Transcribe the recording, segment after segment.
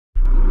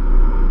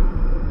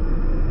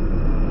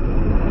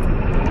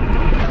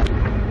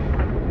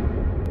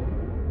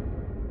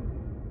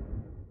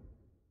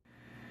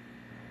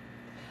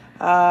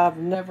I've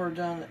never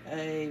done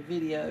a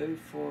video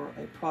for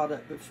a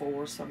product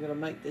before, so I'm going to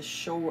make this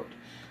short.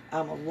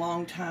 I'm a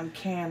long-time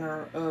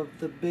canner of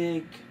the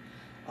big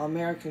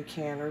American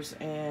canners,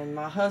 and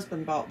my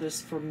husband bought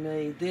this for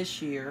me this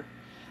year.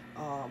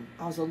 I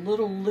was a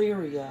little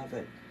leery of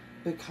it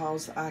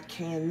because I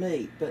can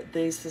meat, but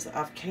this is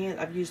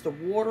I've used the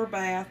water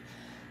bath,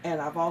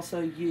 and I've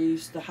also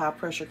used the high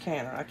pressure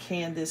canner. I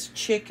canned this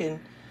chicken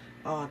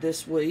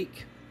this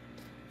week,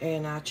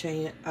 and I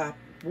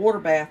water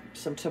bath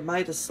some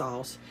tomato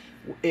sauce.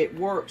 It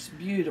works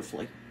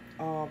beautifully.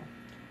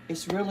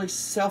 It's really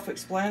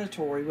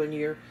self-explanatory. When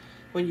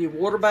you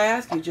water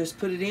bath, you just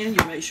put it in,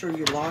 you make sure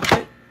you lock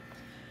it.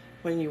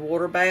 When you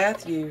water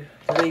bath, you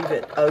leave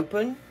it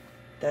open.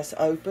 That's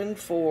open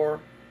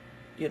for,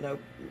 you know,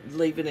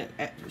 leaving it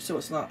so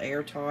it's not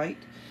airtight.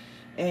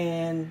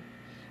 And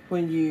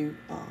when you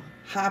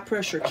high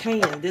pressure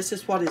can, this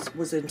is what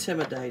was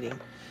intimidating.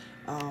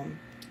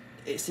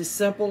 It's as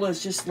simple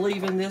as just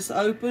leaving this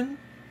open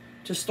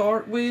to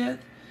start with.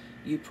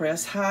 You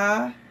press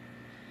high,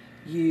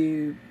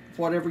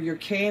 whatever you're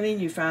canning,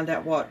 you find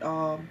out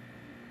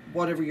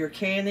whatever you're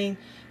canning.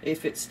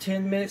 If it's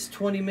 10 minutes,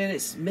 20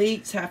 minutes,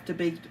 meats have to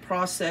be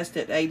processed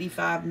at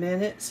 85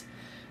 minutes.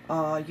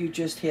 You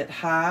just hit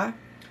high,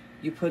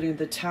 you put in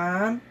the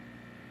time,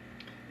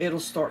 it'll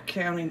start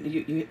counting.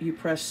 You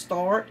press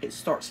start, it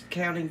starts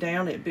counting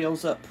down, it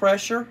builds up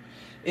pressure.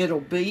 It'll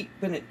beep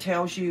when it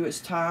tells you it's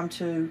time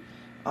to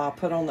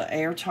put on the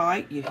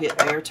airtight. You hit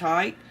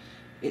airtight,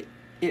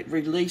 it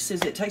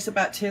releases. It takes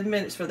about 10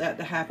 minutes for that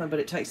to happen, but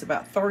it takes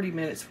about 30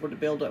 minutes for it to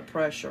build up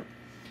pressure.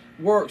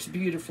 Works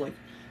beautifully.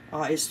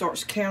 It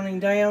starts counting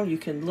down, you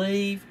can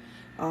leave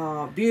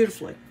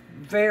beautifully.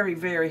 Very,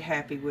 very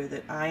happy with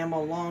it. I am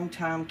a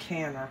long-time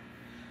canner.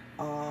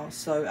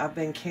 So I've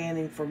been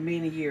canning for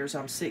many years.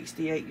 I'm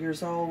 68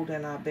 years old,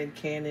 and I've been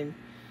canning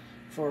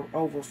for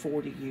over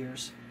 40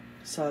 years.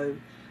 So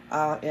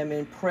I am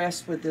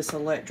impressed with this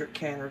electric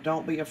canner.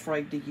 Don't be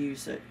afraid to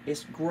use it.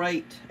 It's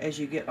great as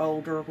you get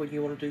older when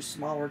you want to do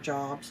smaller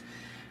jobs.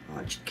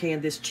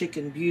 Can this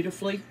chicken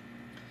beautifully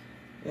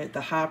at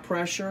the high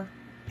pressure,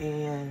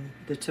 and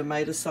the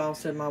tomato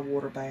sauce in my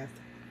water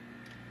bath.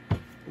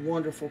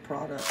 Wonderful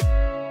product.